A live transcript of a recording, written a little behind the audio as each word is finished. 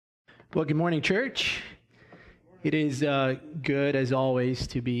Well, good morning, church. It is good, as always,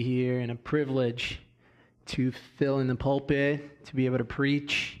 to be here and a privilege to fill in the pulpit, to be able to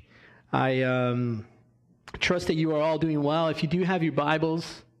preach. I trust that you are all doing well. If you do have your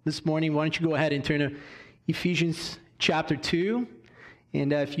Bibles this morning, why don't you go ahead and turn to Ephesians chapter 2.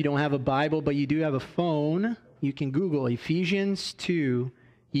 And if you don't have a Bible, but you do have a phone, you can Google Ephesians 2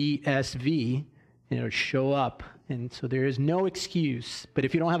 ESV, and it'll show up. And so there is no excuse. But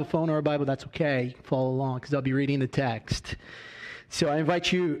if you don't have a phone or a Bible, that's okay. You can follow along because I'll be reading the text. So I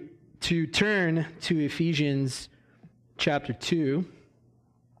invite you to turn to Ephesians chapter 2.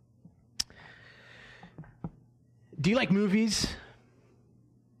 Do you like movies?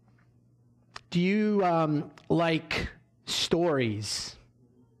 Do you like stories?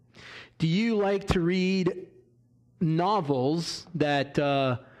 Do you like to read novels, that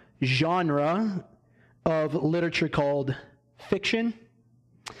genre of literature called fiction?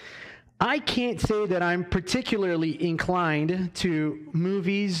 I can't say that I'm particularly inclined to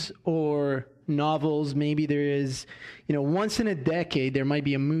movies or novels. Maybe there is, once in a decade, there might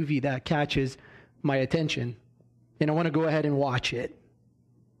be a movie that catches my attention, and I want to go ahead and watch it.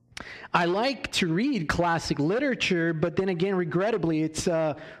 I like to read classic literature, but then again, regrettably, it's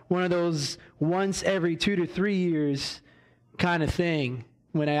one of those once every 2 to 3 years kind of thing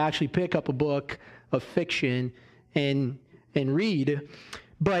when I actually pick up a book of fiction and read.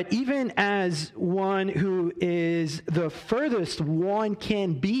 But even as one who is the furthest one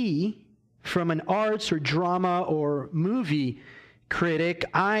can be from an arts or drama or movie critic,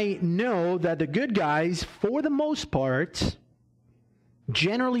 I know that the good guys, for the most part,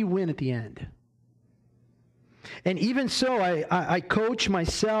 generally win at the end. And even so, I coach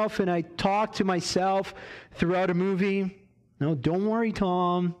myself and I talk to myself throughout a movie. No, don't worry,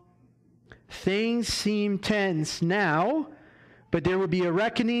 Tom. Things seem tense now, but there will be a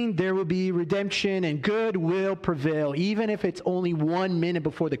reckoning, there will be redemption, and good will prevail, even if it's only 1 minute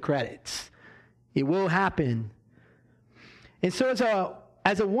before the credits. It will happen. And so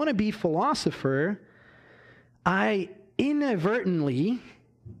as a wannabe philosopher, I inadvertently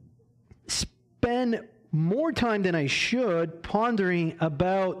spend more time than I should pondering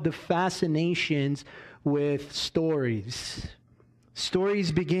about the fascinations with stories.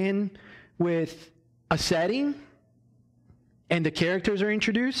 Stories begin with a setting, and the characters are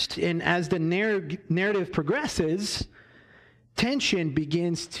introduced, and as the narrative progresses, tension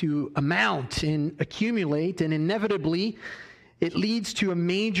begins to amount and accumulate, and inevitably, it leads to a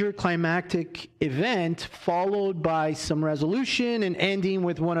major climactic event, followed by some resolution and ending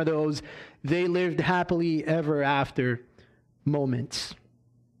with one of those they lived happily ever after moments.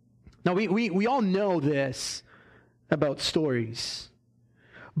 Now, we all know this about stories.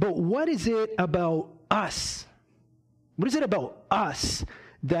 But what is it about us? What is it about us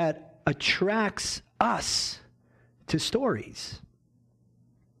that attracts us to stories?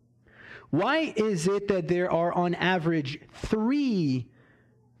 Why is it that there are on average 3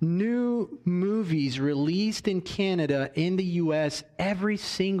 new movies released in Canada, in the U.S., every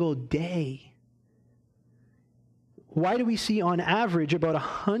single day? Why do we see on average about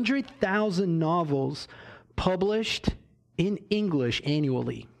 100,000 novels published in English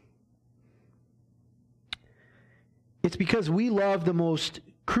annually? It's because we love the most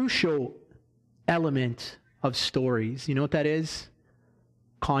crucial element of stories. You know what that is?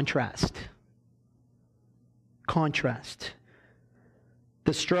 Contrast. Contrast.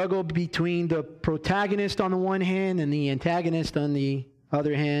 The struggle between the protagonist on the one hand and the antagonist on the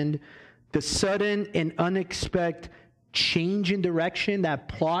other hand. The sudden and unexpected change in direction, that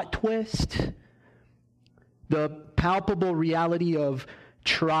plot twist. The palpable reality of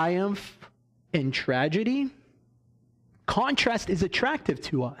triumph and tragedy. Contrast is attractive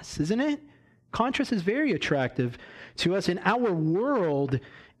to us, isn't it? Contrast is very attractive to us, and our world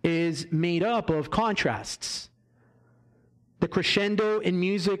is made up of contrasts. The crescendo in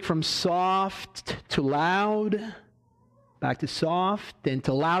music from soft to loud, back to soft, then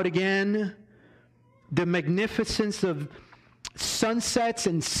to loud again. The magnificence of sunsets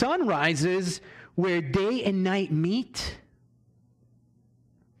and sunrises where day and night meet.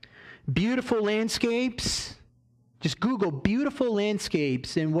 Beautiful landscapes. Just Google beautiful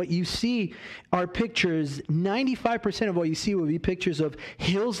landscapes, and what you see are pictures. 95% of what you see will be pictures of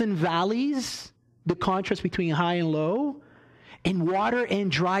hills and valleys, the contrast between high and low, and water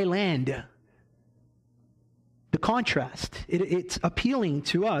and dry land. The contrast, it's appealing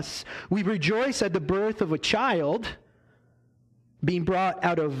to us. We rejoice at the birth of a child being brought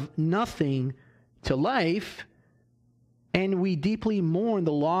out of nothing to life, and we deeply mourn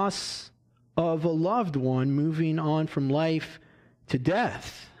the loss of a loved one moving on from life to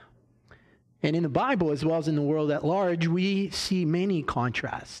death. And in the Bible, as well as in the world at large, we see many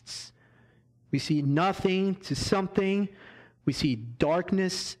contrasts. We see nothing to something. We see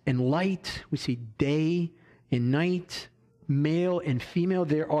darkness and light. We see day and night, male and female.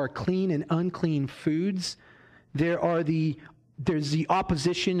 There are clean and unclean foods. There's the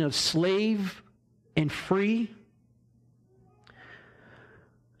opposition of slave and free.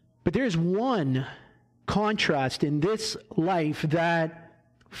 But there's one contrast in this life that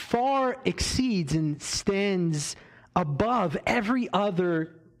far exceeds and stands above every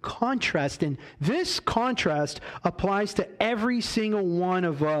other contrast. And this contrast applies to every single one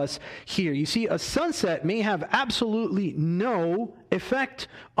of us here. You see, a sunset may have absolutely no effect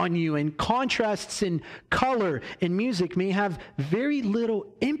on you, and contrasts in color and music may have very little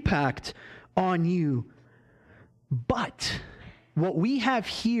impact on you. But what we have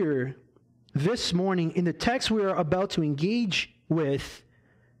here this morning in the text we are about to engage with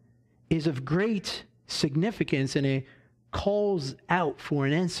is of great significance, and it calls out for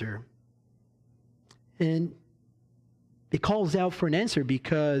an answer. And it calls out for an answer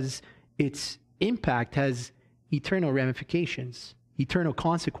because its impact has eternal ramifications, eternal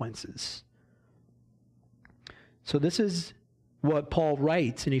consequences. So this is what Paul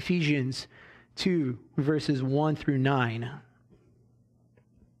writes in Ephesians 2, verses 1 through 9.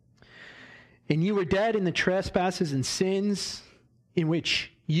 And you were dead in the trespasses and sins in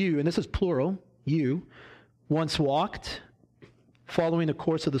which you, and this is plural, you, once walked, following the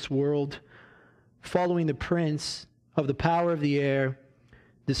course of this world, following the prince of the power of the air,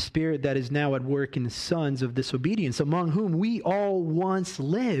 the spirit that is now at work in the sons of disobedience, among whom we all once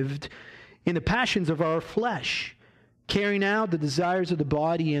lived in the passions of our flesh, carrying out the desires of the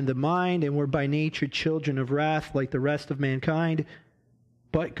body and the mind, and were by nature children of wrath like the rest of mankind.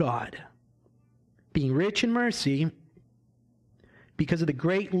 But God, being rich in mercy, because of the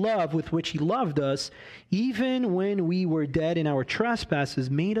great love with which he loved us, even when we were dead in our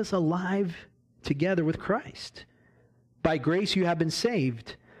trespasses, made us alive together with Christ. By grace you have been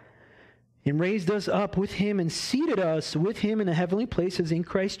saved, and raised us up with him and seated us with him in the heavenly places in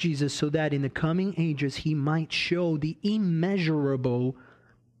Christ Jesus, so that in the coming ages he might show the immeasurable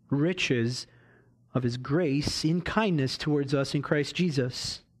riches of his grace in kindness towards us in Christ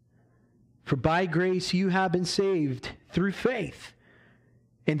Jesus. For by grace you have been saved through faith.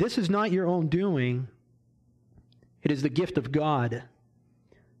 And this is not your own doing. It is the gift of God,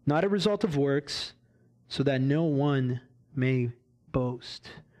 not a result of works, so that no one may boast.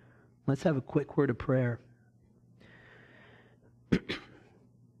 Let's have a quick word of prayer.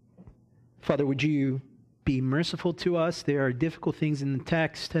 Father, would you be merciful to us? There are difficult things in the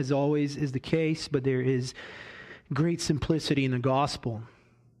text, as always is the case, but there is great simplicity in the gospel.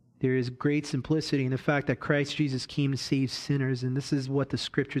 There is great simplicity in the fact that Christ Jesus came to save sinners, and this is what the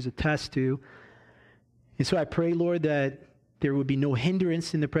scriptures attest to. And so I pray, Lord, that there would be no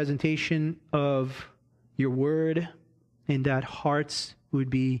hindrance in the presentation of your word, and that hearts would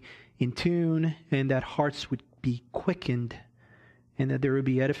be in tune, and that hearts would be quickened, and that there would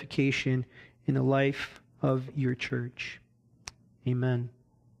be edification in the life of your church. Amen.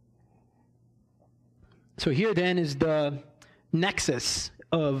 So here then is the nexus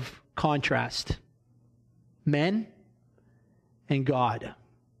of contrast. Men and God.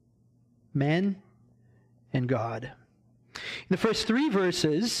 Men and God. In the first 3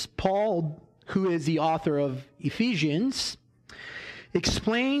 verses, Paul, who is the author of Ephesians,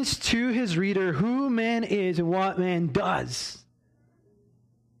 explains to his reader who man is and what man does.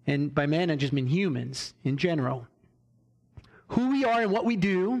 And by man, I just mean humans in general. Who we are and what we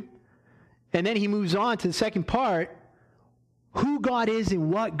do. And then he moves on to the second part, who God is and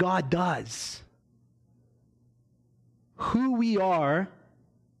what God does. Who we are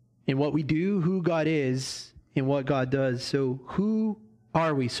and what we do, who God is and what God does. So who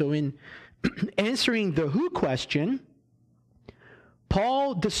are we? So in answering the who question,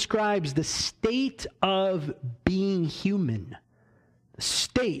 Paul describes the state of being human. The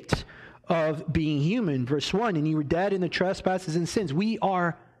state of being human. Verse 1, and you were dead in the trespasses and sins. We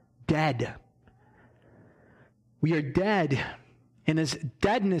are dead. We are dead. And this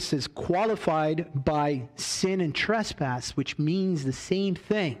deadness is qualified by sin and trespass, which means the same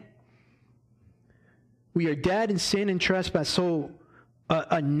thing. We are dead in sin and trespass. So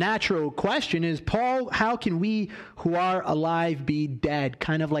a natural question is, Paul, how can we who are alive be dead?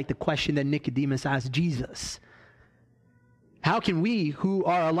 Kind of like the question that Nicodemus asked Jesus. How can we who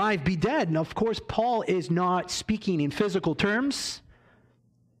are alive be dead? And of course, Paul is not speaking in physical terms.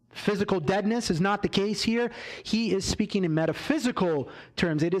 Physical deadness is not the case here. He is speaking in metaphysical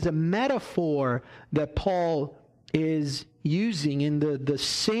terms. It is a metaphor that Paul is using, in the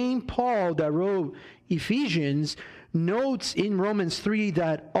same Paul that wrote Ephesians, notes in Romans 3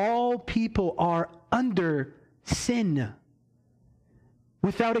 that all people are under sin.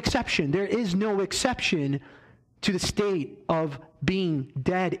 Without exception. There is no exception to the state of being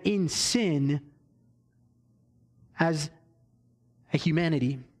dead in sin as a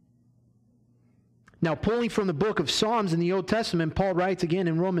humanity. Now, pulling from the book of Psalms in the Old Testament, Paul writes again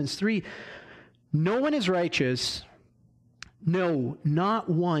in Romans 3, no one is righteous. No, not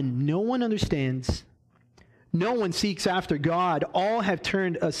one. No one understands. No one seeks after God. All have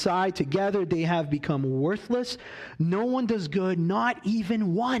turned aside. Together they have become worthless. No one does good, not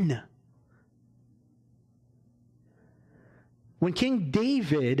even one. When King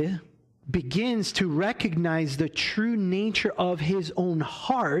David begins to recognize the true nature of his own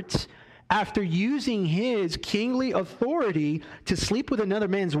heart, after using his kingly authority to sleep with another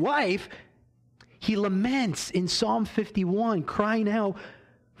man's wife, he laments in Psalm 51, crying out,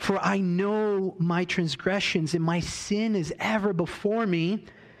 for I know my transgressions, and my sin is ever before me.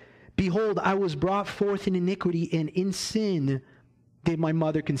 Behold, I was brought forth in iniquity, and in sin did my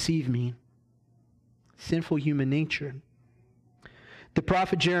mother conceive me. Sinful human nature. The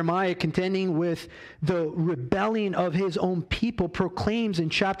prophet Jeremiah, contending with the rebellion of his own people, proclaims in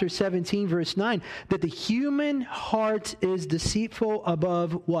chapter 17, verse 9, that the human heart is deceitful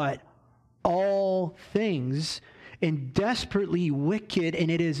above what? All things, and desperately wicked, and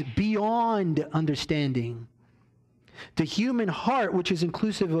it is beyond understanding. The human heart, which is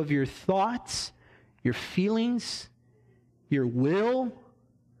inclusive of your thoughts, your feelings, your will,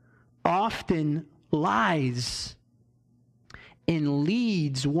 often lies and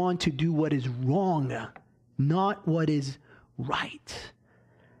leads one to do what is wrong, not what is right.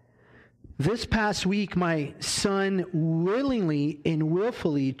 This past week, my son willingly and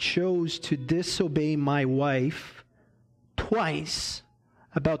willfully chose to disobey my wife twice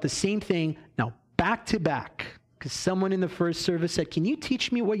about the same thing, now back to back, because someone in the first service said, can you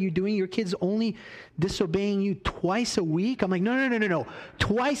teach me what you're doing? Your kid's only disobeying you twice a week? I'm like, no.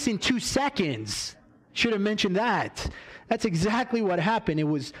 Twice in 2 seconds. Should have mentioned that. That's exactly what happened. It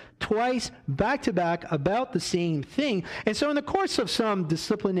was twice back to back about the same thing. And so in the course of some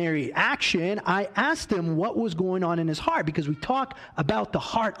disciplinary action, I asked him what was going on in his heart, because we talk about the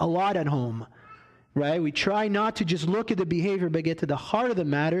heart a lot at home, right? We try not to just look at the behavior, but get to the heart of the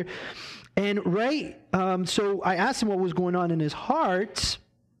matter. And so I asked him what was going on in his heart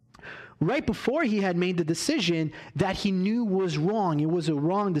right before he had made the decision that he knew was wrong. It was a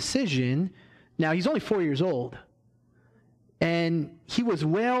wrong decision. Now, he's only 4 years old. And he was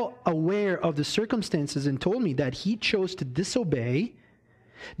well aware of the circumstances and told me that he chose to disobey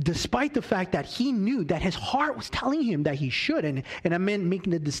despite the fact that he knew that his heart was telling him that he should. And I meant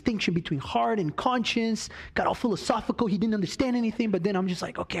making the distinction between heart and conscience. Got all philosophical. He didn't understand anything. But then I'm just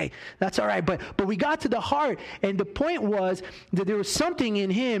like, okay, that's all right. But we got to the heart. And the point was that there was something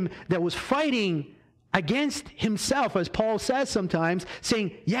in him that was fighting against himself, as Paul says sometimes,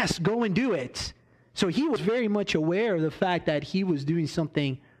 saying, yes, go and do it. So he was very much aware of the fact that he was doing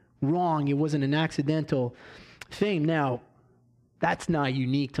something wrong. It wasn't an accidental thing. Now, that's not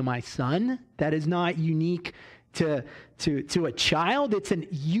unique to my son. That is not unique to a child. It's a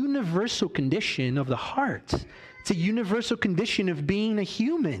universal condition of the heart. It's a universal condition of being a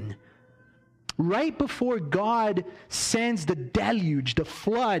human. Right before God sends the deluge, the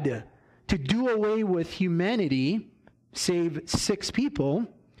flood, to do away with humanity, save 6 people,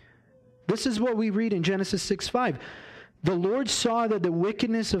 this is what we read in Genesis 6:5. The Lord saw that the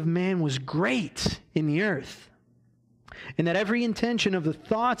wickedness of man was great in the earth, and that every intention of the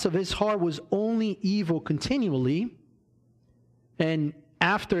thoughts of his heart was only evil continually. And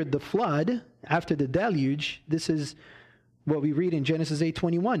after the flood, after the deluge, this is what we read in Genesis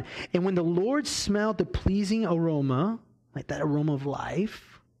 8:21. And when the Lord smelled the pleasing aroma, like that aroma of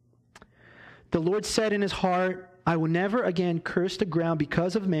life, the Lord said in his heart, I will never again curse the ground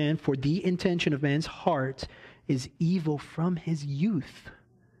because of man, for the intention of man's heart is evil from his youth.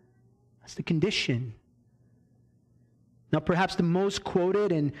 That's the condition. Now, perhaps the most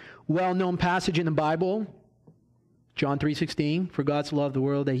quoted and well-known passage in the Bible, John 3:16, for God so loved the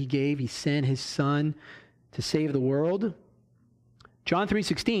world that he gave, he sent his son to save the world. John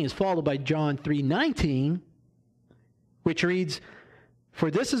 3:16 is followed by John 3:19, which reads,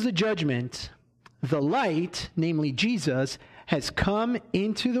 for this is the judgment, the light, namely Jesus, has come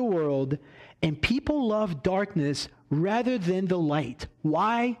into the world, and people love darkness rather than the light.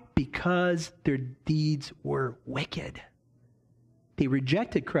 Why? Because their deeds were wicked. They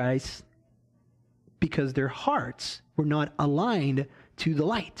rejected Christ because their hearts were not aligned to the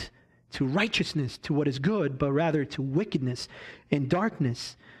light, to righteousness, to what is good, but rather to wickedness and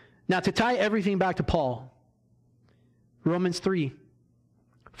darkness. Now, to tie everything back to Paul, Romans 3,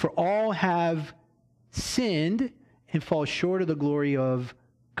 for all have sinned and fall short of the glory of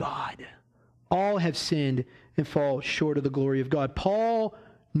God. All have sinned and fall short of the glory of God. Paul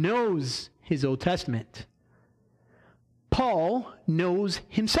knows his Old Testament. Paul knows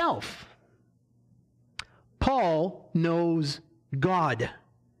himself. Paul knows God.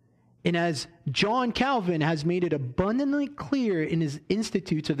 And as John Calvin has made it abundantly clear in his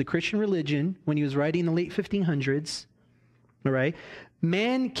Institutes of the Christian Religion, when he was writing in the late 1500s, all right,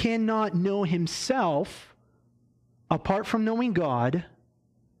 man cannot know himself apart from knowing God,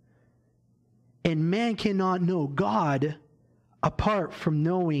 and man cannot know God apart from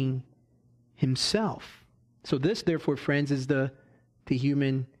knowing himself. So this, therefore, friends, is the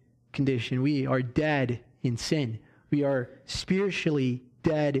human condition. We are dead in sin. We are spiritually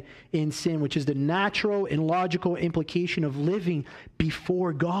dead in sin, which is the natural and logical implication of living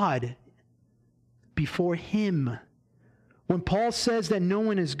before God, before Him. When Paul says that no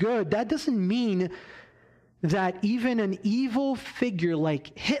one is good, that doesn't mean that even an evil figure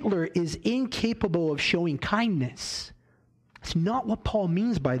like Hitler is incapable of showing kindness. It's not what Paul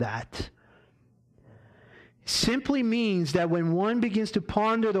means by that. It simply means that when one begins to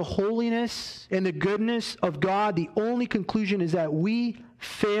ponder the holiness and the goodness of God, the only conclusion is that we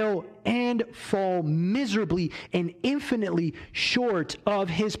fail and fall miserably and infinitely short of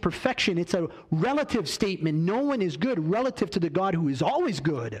His perfection. It's a relative statement. No one is good relative to the God who is always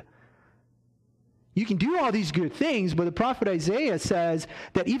good. You can do all these good things, but the prophet Isaiah says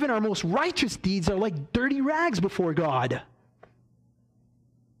that even our most righteous deeds are like dirty rags before God.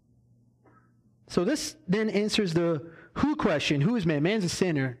 So this then answers the who question. Who is man? Man's a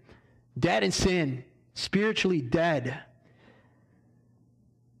sinner, dead in sin, spiritually dead.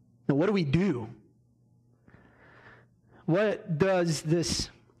 Now, what do we do? What does this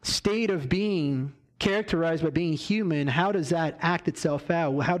state of being characterized by being human, how does that act itself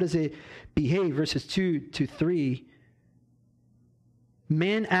out? How does it behave? Verses 2 to 3.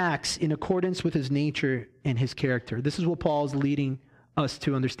 Man acts in accordance with his nature and his character. This is what Paul is leading us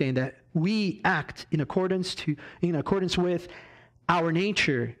to understand, that we act in accordance with our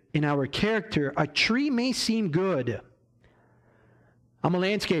nature and our character. A tree may seem good. I'm a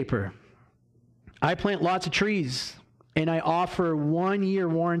landscaper. I plant lots of trees, and I offer 1-year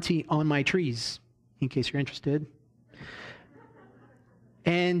warranty on my trees, in case you're interested.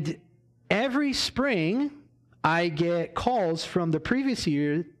 And every spring, I get calls from the previous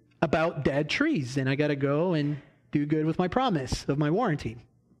year about dead trees, and I got to go and do good with my promise of my warranty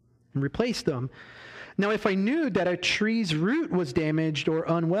and replace them. Now, if I knew that a tree's root was damaged or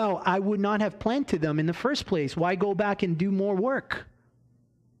unwell, I would not have planted them in the first place. Why go back and do more work?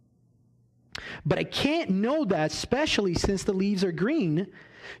 But I can't know that, especially since the leaves are green.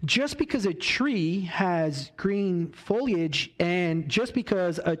 Just because a tree has green foliage and just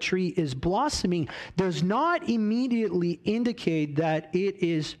because a tree is blossoming does not immediately indicate that it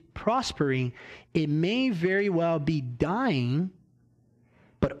is prospering. It may very well be dying,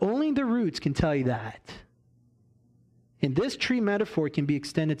 but only the roots can tell you that. And this tree metaphor can be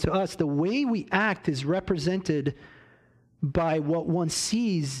extended to us. The way we act is represented by what one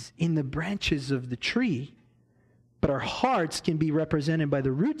sees in the branches of the tree. But our hearts can be represented by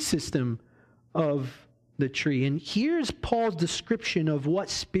the root system of the tree. And here's Paul's description of what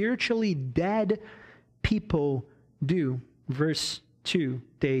spiritually dead people do. Verse 2,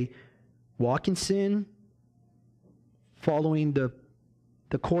 they walk in sin, following the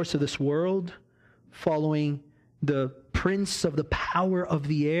course of this world, following the prince of the power of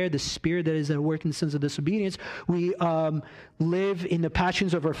the air, the spirit that is at work in the sons of disobedience. We live in the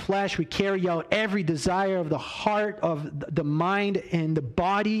passions of our flesh. We carry out every desire of the heart, of the mind, and the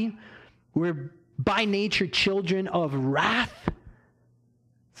body. We're by nature children of wrath.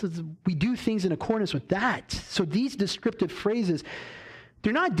 So we do things in accordance with that. So these descriptive phrases,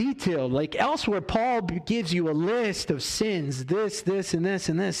 they're not detailed. Like elsewhere, Paul gives you a list of sins. This, and this,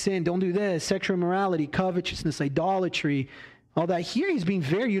 and this sin. Don't do this. Sexual immorality, covetousness, idolatry, all that. Here he's being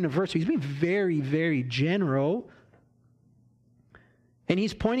very universal. He's being very, very general. And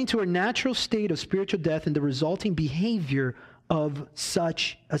he's pointing to a natural state of spiritual death and the resulting behavior of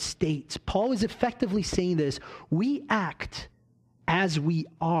such a state. Paul is effectively saying this. We act as we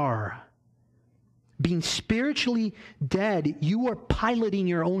are. Being spiritually dead, you are piloting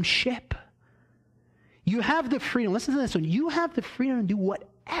your own ship. You have the freedom. Listen to this one. You have the freedom to do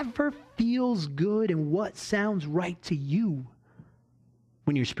whatever feels good and what sounds right to you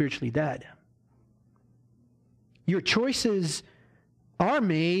when you're spiritually dead. Your choices are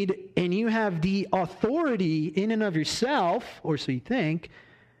made, and you have the authority in and of yourself, or so you think,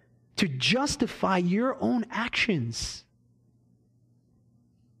 to justify your own actions.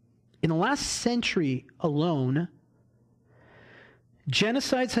 In the last century alone,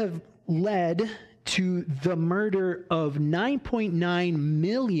 genocides have led to the murder of 9.9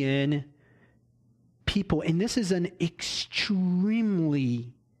 million people, and this is an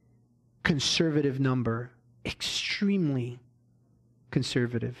extremely conservative number. Extremely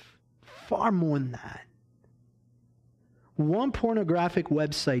conservative. Far more than that. One pornographic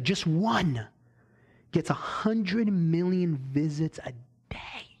website, just one, gets 100 million visits a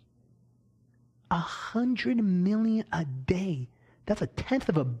day. 100 million a day. That's 1/10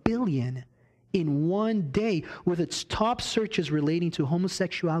 of a billion in one day, with its top searches relating to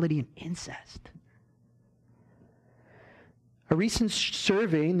homosexuality and incest. A recent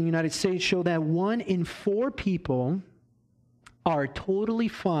survey in the United States showed that 1 in 4 people are totally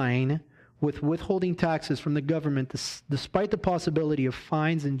fine with withholding taxes from the government despite the possibility of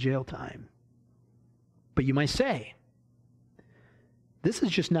fines and jail time. But you might say, this is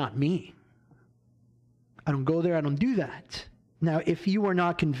just not me. I don't go there, I don't do that. Now, if you are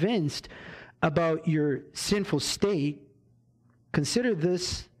not convinced about your sinful state, consider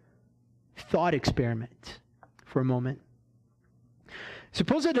this thought experiment for a moment.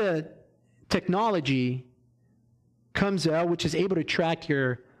 Suppose that a technology comes out which is able to track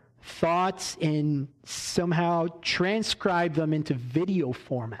your thoughts and somehow transcribe them into video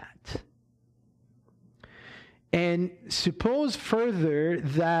format. And suppose further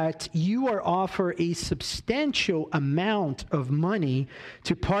that you are offered a substantial amount of money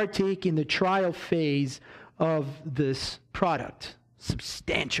to partake in the trial phase of this product.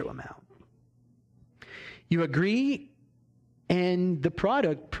 Substantial amount. You agree, and the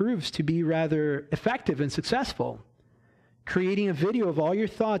product proves to be rather effective and successful, creating a video of all your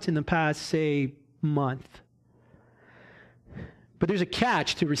thoughts in the past, say, month. But there's a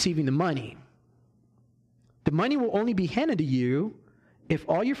catch to receiving the money. The money will only be handed to you if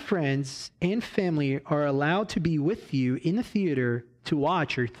all your friends and family are allowed to be with you in the theater to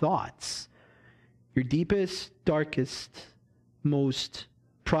watch your thoughts, your deepest, darkest, most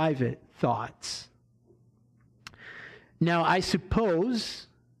private thoughts. Now, I suppose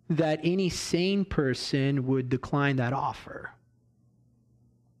that any sane person would decline that offer.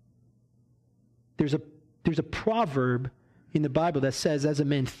 There's a proverb in the Bible that says, as a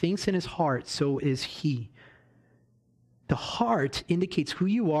man thinks in his heart, so is he. The heart indicates who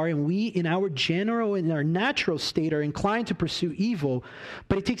you are, and we in our natural state are inclined to pursue evil,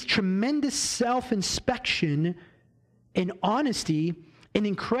 but it takes tremendous self-inspection and honesty, an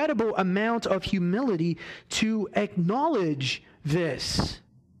incredible amount of humility to acknowledge this.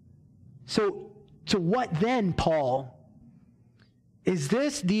 So what then, Paul? Is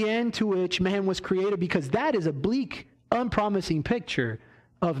this the end to which man was created? Because that is a bleak, unpromising picture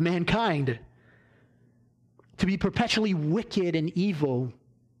of mankind. To be perpetually wicked and evil.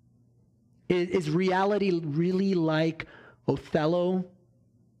 Is reality really like Othello?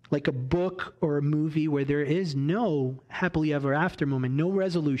 Like a book or a movie where there is no happily ever after moment, no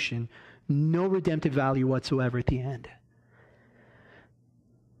resolution, no redemptive value whatsoever at the end?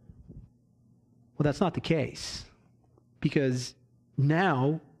 Well, that's not the case. Because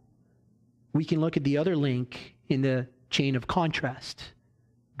now we can look at the other link in the chain of contrast.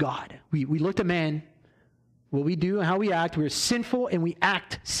 God. We looked at man, what we do and how we act. We're sinful and we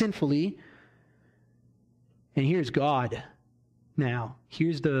act sinfully. And here's God. Now,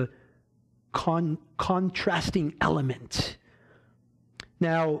 here's the contrasting element.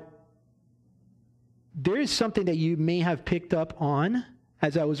 Now, there is something that you may have picked up on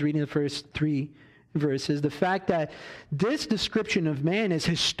as I was reading the first 3 verses. The fact that this description of man is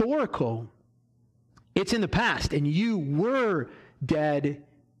historical. It's in the past, and you were dead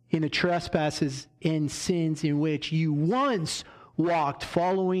in the trespasses and sins in which you once walked,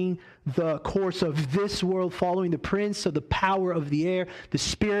 following the course of this world, following the prince of the power of the air, the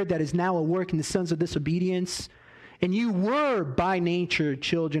spirit that is now at work in the sons of disobedience. And you were by nature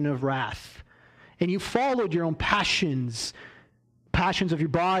children of wrath. And you followed your own passions of your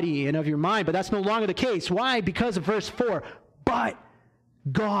body and of your mind. But that's no longer the case. Why? Because of verse 4. But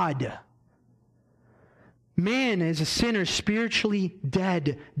God. Man is a sinner, spiritually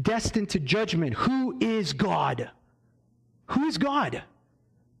dead, destined to judgment. Who is God? Who is God?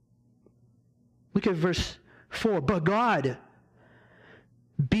 Look at verse 4. But God,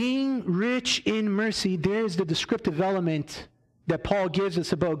 being rich in mercy, there's the descriptive element that Paul gives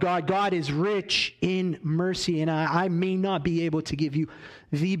us about God. God is rich in mercy, and I may not be able to give you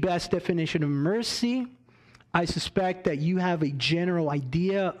the best definition of mercy. I suspect that you have a general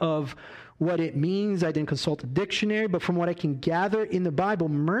idea of what it means. I didn't consult a dictionary, but from what I can gather in the Bible,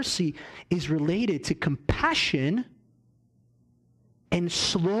 mercy is related to compassion and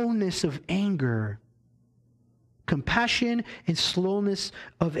slowness of anger. Compassion and slowness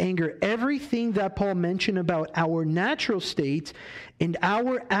of anger. Everything that Paul mentioned about our natural state and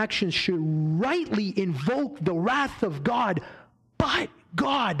our actions should rightly invoke the wrath of God. But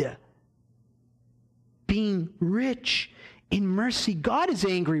God, being rich in mercy, God is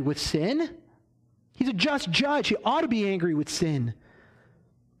angry with sin. He's a just judge. He ought to be angry with sin.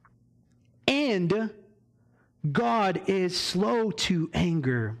 And God is slow to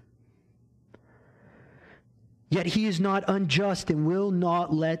anger. Yet he is not unjust and will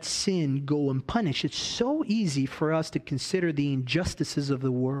not let sin go unpunished. It's so easy for us to consider the injustices of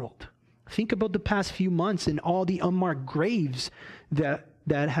the world. Think about the past few months and all the unmarked graves that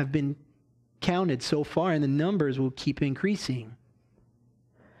have been counted so far, and the numbers will keep increasing.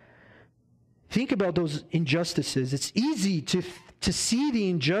 Think about those injustices. It's easy to see the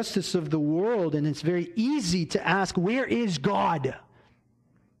injustice of the world, and it's very easy to ask, where is God?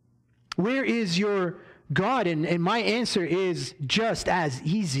 Where is your God? And my answer is just as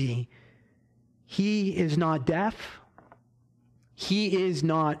easy. He is not deaf. He is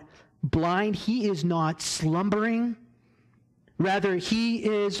not blind. He is not slumbering. Rather, he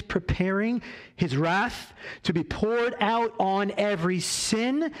is preparing his wrath to be poured out on every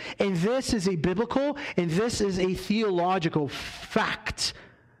sin. And this is a biblical and this is a theological fact.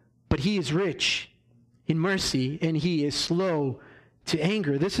 But he is rich in mercy and he is slow to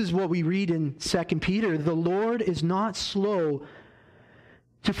anger. This is what we read in 2 Peter. The Lord is not slow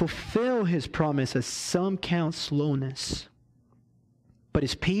to fulfill his promise, as some count slowness, but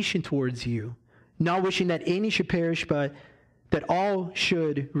is patient towards you, not wishing that any should perish, but that all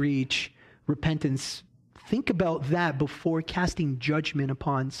should reach repentance. Think about that before casting judgment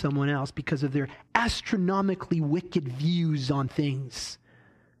upon someone else because of their astronomically wicked views on things.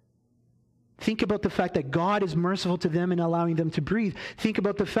 Think about the fact that God is merciful to them and allowing them to breathe. Think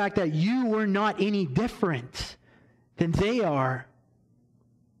about the fact that you were not any different than they are.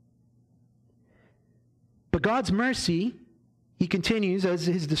 But God's mercy, he continues as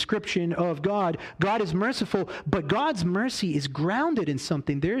his description of God. God is merciful, but God's mercy is grounded in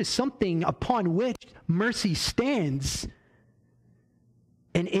something. There is something upon which mercy stands,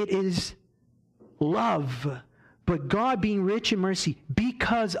 and it is love. But God being rich in mercy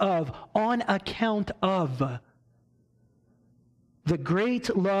because of, on account of, the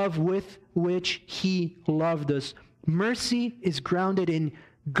great love with which he loved us. Mercy is grounded in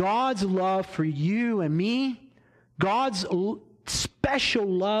God's love for you and me, God's special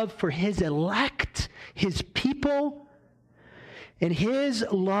love for his elect, his people, and his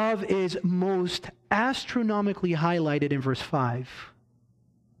love is most astronomically highlighted in verse 5.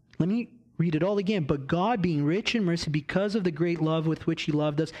 Let me read it all again. But God, being rich in mercy because of the great love with which he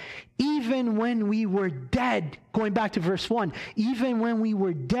loved us, even when we were dead, going back to verse 1, even when we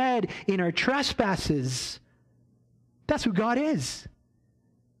were dead in our trespasses, that's who God is.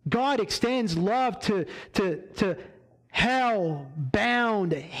 God extends love to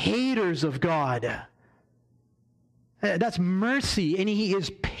hell-bound haters of God. That's mercy, and he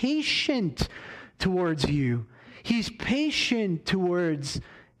is patient towards you. He's patient towards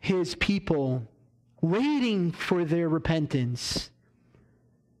his people, waiting for their repentance.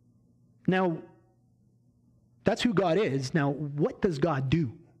 Now, that's who God is. Now, what does God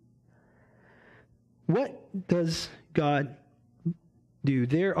do? What does God do?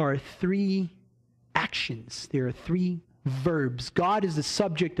 There are three actions. There are three verbs. God is the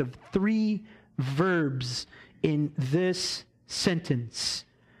subject of three verbs in this sentence.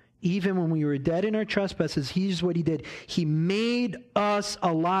 Even when we were dead in our trespasses, here's what he did. He made us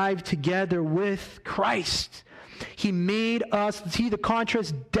alive together with Christ. He made us, see the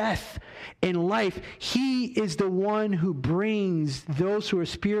contrast, death and life. He is the one who brings those who are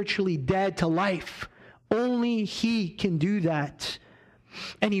spiritually dead to life. Only he can do that.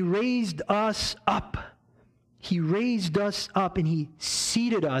 And he raised us up. He raised us up and he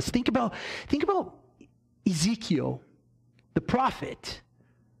seated us. Think about Ezekiel, the prophet.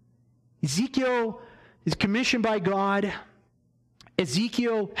 Ezekiel is commissioned by God.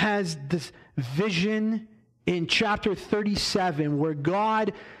 Ezekiel has this vision in chapter 37 where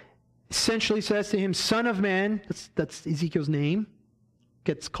God essentially says to him, Son of Man, that's Ezekiel's name,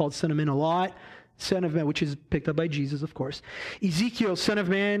 gets called Son of Man a lot, Son of Man, which is picked up by Jesus, of course. Ezekiel, Son of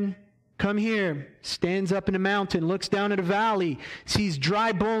Man, come here, stands up in a mountain, looks down at a valley, sees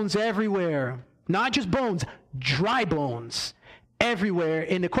dry bones everywhere. Not just bones, dry bones. everywhere.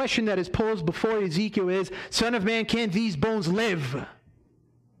 And the question that is posed before Ezekiel is, Son of man, can these bones live?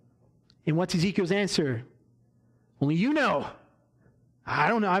 And what's Ezekiel's answer? Only you know. I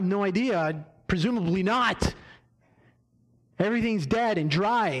don't know. I have no idea. Presumably not. Everything's dead and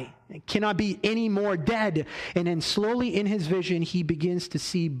dry. It cannot be any more dead. And then slowly in his vision, he begins to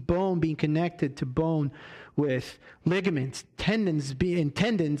see bone being connected to bone with ligaments, tendons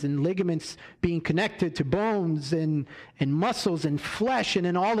and ligaments being connected to bones and muscles and flesh. And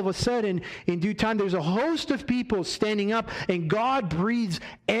then all of a sudden, in due time, there's a host of people standing up, and God breathes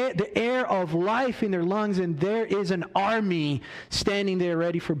the air of life in their lungs, and there is an army standing there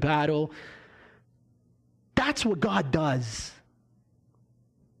ready for battle. That's what God does.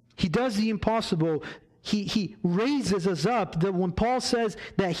 He does the impossible. He raises us up. When Paul says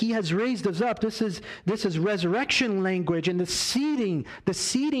that he has raised us up, this is resurrection language, and the seating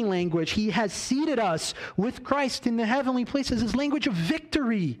language. He has seated us with Christ in the heavenly places is language of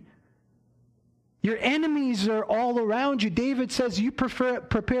victory. Your enemies are all around you. David says, you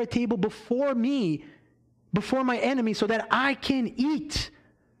prepare a table before me, before my enemy, so that I can eat.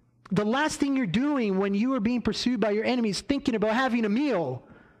 The last thing you're doing when you are being pursued by your enemies is thinking about having a meal.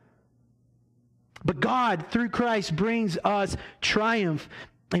 But God, through Christ, brings us triumph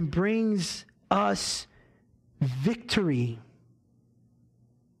and brings us victory.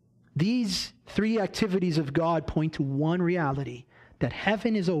 These three activities of God point to one reality, that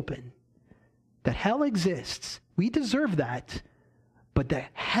heaven is open, that hell exists. We deserve that, but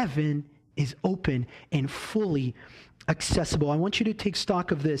that heaven is open and fully accessible. I want you to take stock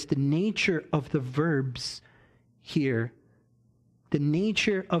of this, the nature of the verbs here. The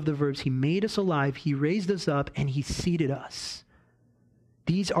nature of the verbs. He made us alive, He raised us up, and He seated us.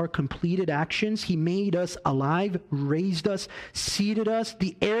 These are completed actions. He made us alive, raised us, seated us.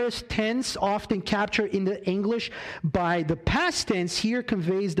 The aorist tense, often captured in the English by the past tense, here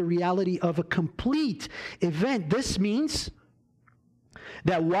conveys the reality of a complete event. This means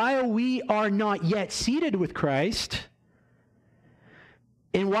that while we are not yet seated with Christ,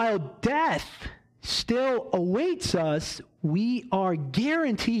 and while death still awaits us, we are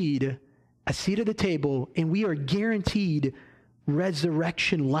guaranteed a seat at the table, and we are guaranteed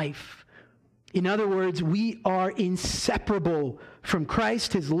resurrection life. In other words, we are inseparable from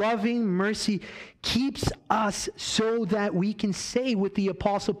Christ. His loving mercy keeps us so that we can say with the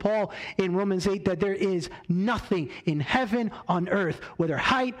Apostle Paul in Romans 8 that there is nothing in heaven, on earth, whether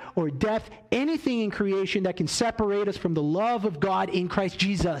height or depth, anything in creation that can separate us from the love of God in Christ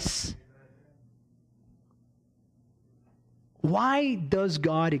Jesus. Why does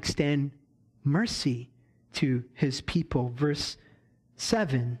God extend mercy to His people? Verse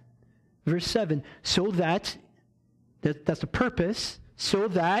 7. So that's the purpose, so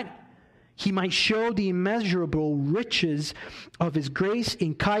that He might show the immeasurable riches of His grace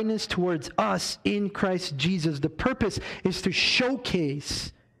and kindness towards us in Christ Jesus. The purpose is to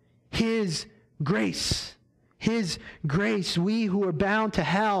showcase His grace. His grace, we who are bound to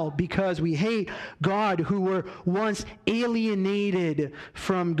hell because we hate God, who were once alienated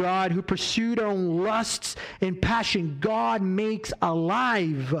from God, who pursued our own lusts and passion, God makes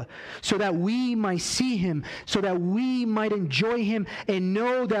alive so that we might see Him, so that we might enjoy Him and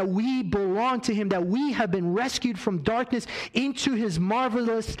know that we belong to Him, that we have been rescued from darkness into His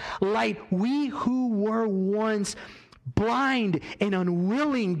marvelous light. We who were once blind and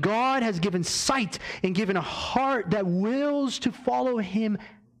unwilling, God has given sight and given a heart that wills to follow Him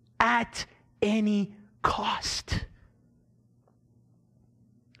at any cost.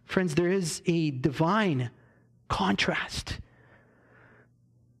 Friends, there is a divine contrast.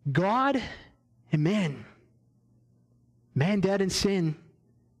 God and man dead in sin,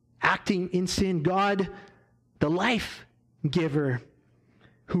 acting in sin. God, the life giver,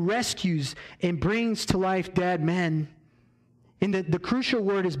 who rescues and brings to life dead men. And the crucial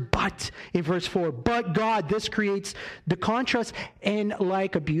word is but in verse 4. But God, this creates the contrast. And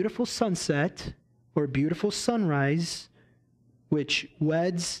like a beautiful sunset or a beautiful sunrise, which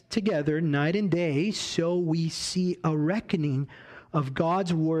weds together night and day, so we see a reckoning of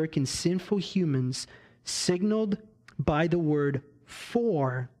God's work in sinful humans, signaled by the word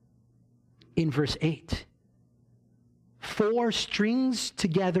for in verse 8. 4 strings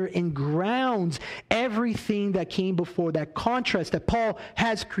together and grounds everything that came before. That contrast that Paul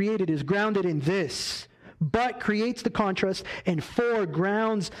has created is grounded in this. But creates the contrast, and 4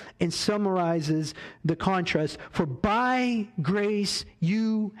 grounds and summarizes the contrast. For by grace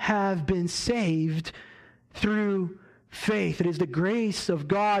you have been saved through faith. It is the grace of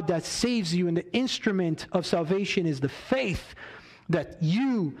God that saves you, and the instrument of salvation is the faith that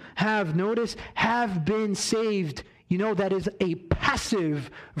you have, notice, have been saved. You know that is a passive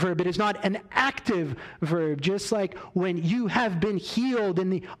verb. It is not an active verb. Just like when you have been healed in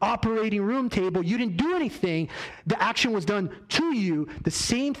the operating room table, you didn't do anything. The action was done to you. The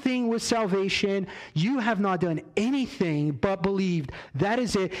same thing with salvation. You have not done anything but believed. That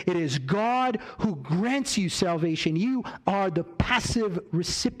is it. It is God who grants you salvation. You are the passive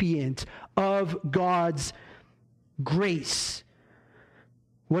recipient of God's grace.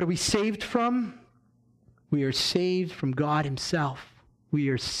 What are we saved from? We are saved from God himself. We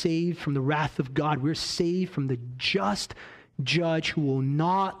are saved from the wrath of God. We're saved from the just judge who will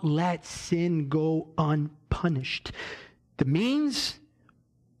not let sin go unpunished. The means,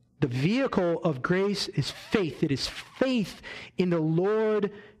 the vehicle of grace is faith. It is faith in the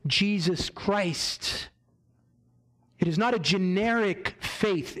Lord Jesus Christ. It is not a generic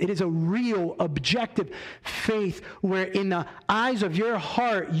faith. It is a real, objective faith where in the eyes of your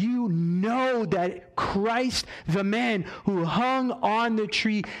heart, you know that Christ, the man who hung on the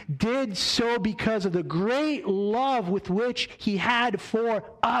tree, did so because of the great love with which he had for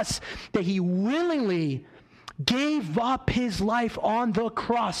us, that he willingly gave up his life on the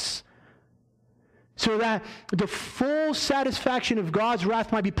cross, so that the full satisfaction of God's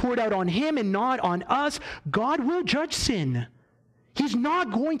wrath might be poured out on him and not on us. God will judge sin. He's not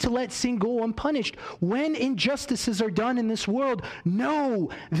going to let sin go unpunished. When injustices are done in this world,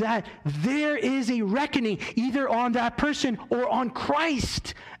 know that there is a reckoning either on that person or on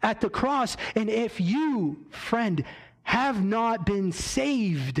Christ at the cross. And if you, friend, have not been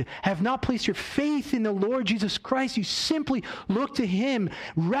saved, have not placed your faith in the Lord Jesus Christ, you simply look to him,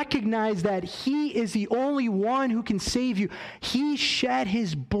 recognize that he is the only one who can save you. He shed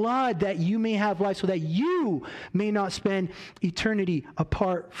his blood that you may have life, so that you may not spend eternity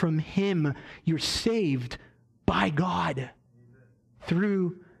apart from him. You're saved by God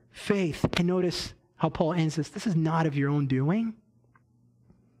through faith. And notice how Paul ends this. This is not of your own doing.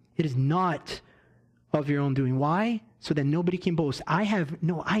 It is not of your own doing. Why? So that nobody can boast. I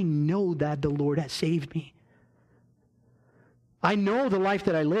know that the Lord has saved me. I know the life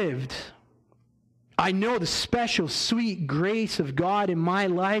that I lived. I know the special, sweet grace of God in my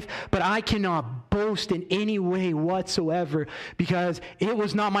life, but I cannot boast in any way whatsoever, because it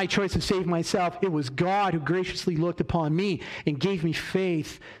was not my choice to save myself. It was God who graciously looked upon me and gave me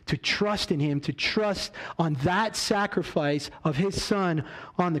faith to trust in him, to trust on that sacrifice of his Son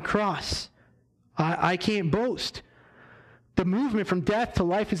on the cross. I can't boast. The movement from death to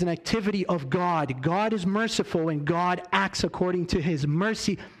life is an activity of God. God is merciful, and God acts according to his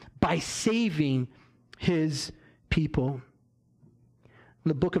mercy by saving his people. In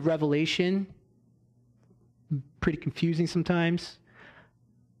the book of Revelation, pretty confusing sometimes.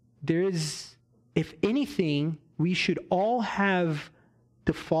 There is, if anything, we should all have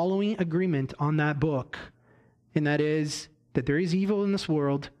the following agreement on that book, and that is that there is evil in this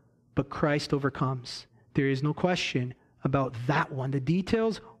world, but Christ overcomes. There is no question about that one. The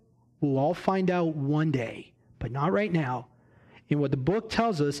details we'll all find out one day, but not right now. And what the book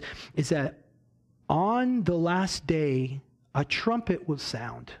tells us is that on the last day, a trumpet will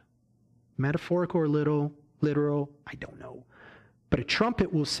sound. Metaphorical or literal, I don't know. But a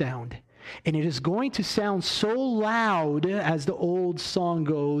trumpet will sound. And it is going to sound so loud, as the old song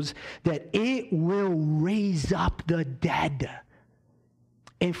goes, that it will raise up the dead.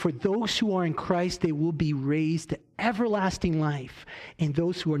 And for those who are in Christ, they will be raised to everlasting life. And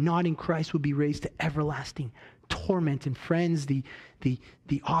those who are not in Christ will be raised to everlasting torment. And friends, the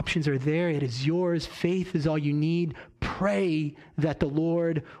options are there. It is yours. Faith is all you need. Pray that the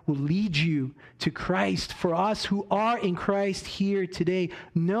Lord will lead you to Christ. For us who are in Christ here today,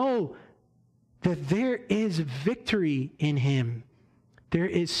 know that there is victory in him. There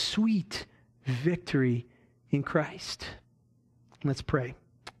is sweet victory in Christ. Let's pray.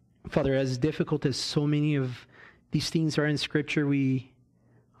 Father, as difficult as so many of these things are in Scripture, we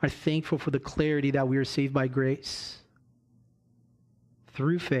are thankful for the clarity that we are saved by grace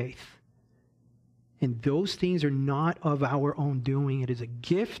through faith. And those things are not of our own doing. It is a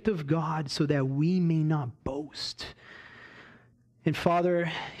gift of God so that we may not boast. And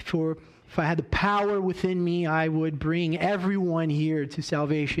Father, if I had the power within me, I would bring everyone here to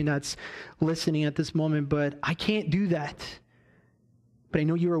salvation that's listening at this moment, but I can't do that. But I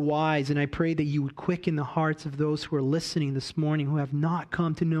know you are wise, and I pray that you would quicken the hearts of those who are listening this morning who have not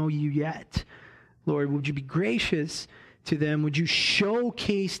come to know you yet. Lord, would you be gracious to them? Would you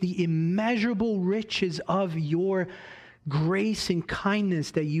showcase the immeasurable riches of your grace and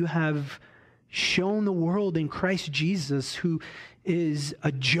kindness that you have shown the world in Christ Jesus, who is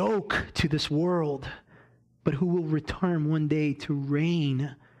a joke to this world, but who will return one day to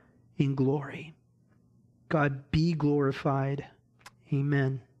reign in glory. God be glorified.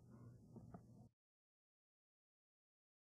 Amen.